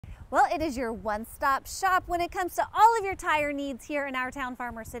Well, it is your one-stop shop when it comes to all of your tire needs here in our town,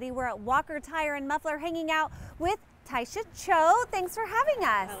 Farmer City. We're at Walker Tire and Muffler hanging out with Taisha Cho. Thanks for having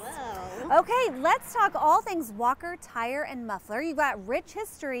us. Hello. Okay, let's talk all things Walker Tire and Muffler. You've got rich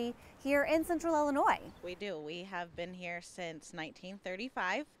history here in Central Illinois. We do. We have been here since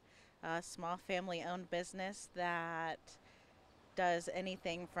 1935. A small family-owned business that does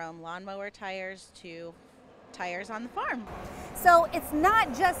anything from lawnmower tires to tires on the farm. So it's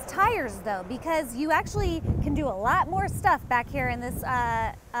not just tires though, because you actually can do a lot more stuff back here in this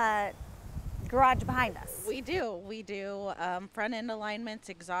garage behind us. We do front end alignments,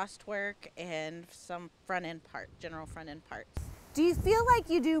 exhaust work, and some general front end parts. Do you feel like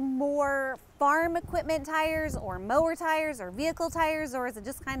you do more farm equipment tires or mower tires or vehicle tires, or is it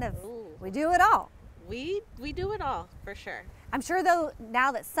just kind of, we do it all? We do it all for sure. I'm sure though,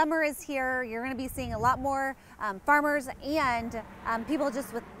 now that summer is here, you're going to be seeing a lot more farmers and people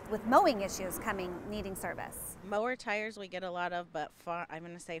just with mowing issues needing service. Mower tires we get a lot of, but I'm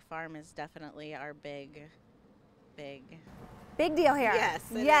going to say farm is definitely our big deal here. Yes,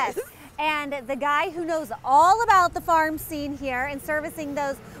 yes. Is. And the guy who knows all about the farm scene here and servicing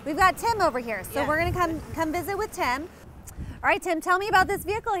those, we've got Tim over here. So we're going to come visit with Tim. All right, Tim, tell me about this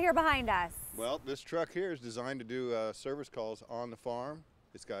vehicle here behind us. Well, this truck here is designed to do service calls on the farm.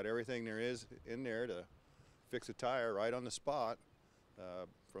 It's got everything there is in there to fix a tire right on the spot,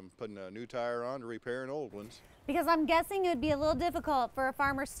 from putting a new tire on to repairing old ones. Because I'm guessing it would be a little difficult for a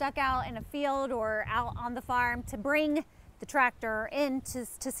farmer stuck out in a field or out on the farm to bring the tractor in to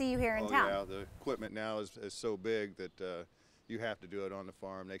see you here in town. Yeah, the equipment now is so big that you have to do it on the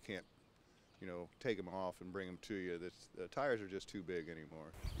farm. They can't, take them off and bring them to you. The tires are just too big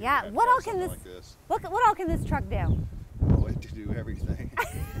anymore. Yeah, what all can what all can this truck do? Oh, it can do everything.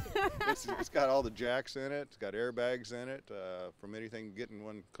 It's got all the jacks in it. It's got airbags in it from anything getting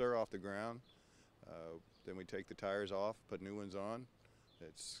one clear off the ground. Then we take the tires off, put new ones on.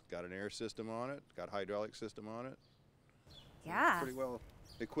 It's got an air system on it. It's got a hydraulic system on it. Yeah. It's pretty well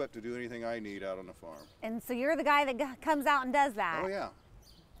equipped to do anything I need out on the farm. And so you're the guy that comes out and does that. Oh yeah.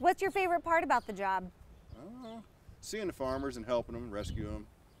 What's your favorite part about the job? Seeing the farmers and helping them, rescue them,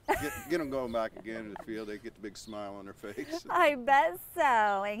 get them going back again in the field. They get the big smile on their face. I bet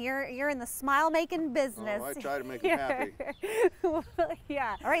so. And you're in the smile-making business. Oh, I try to make them happy.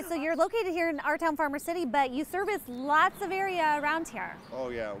 Yeah. All right, so you're located here in our town, Farmer City, but you service lots of area around here. Oh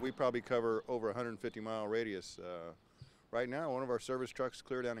yeah, we probably cover over 150-mile radius. Right now, one of our service trucks is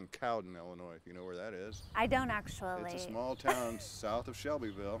clear down in Cowden, Illinois, if you know where that is. I don't actually. It's a small town south of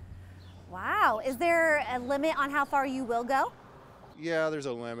Shelbyville. Wow. Is there a limit on how far you will go? Yeah, there's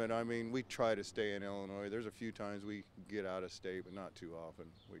a limit. I mean, we try to stay in Illinois. There's a few times we get out of state, but not too often.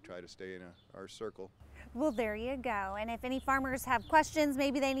 We try to stay in our circle. Well, there you go. And if any farmers have questions,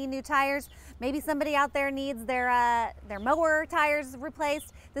 maybe they need new tires, maybe somebody out there needs their mower tires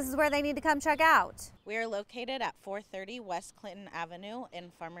replaced, this is where they need to come check out. We are located at 430 West Clinton Avenue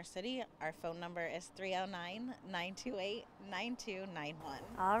in Farmer City. Our phone number is 309-928-9291.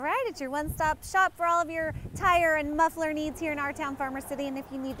 All right, it's your one-stop shop for all of your tire and muffler needs here in our town, Farmer City. And if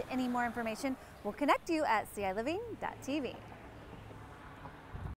you need any more information, we'll connect you at CILiving.tv.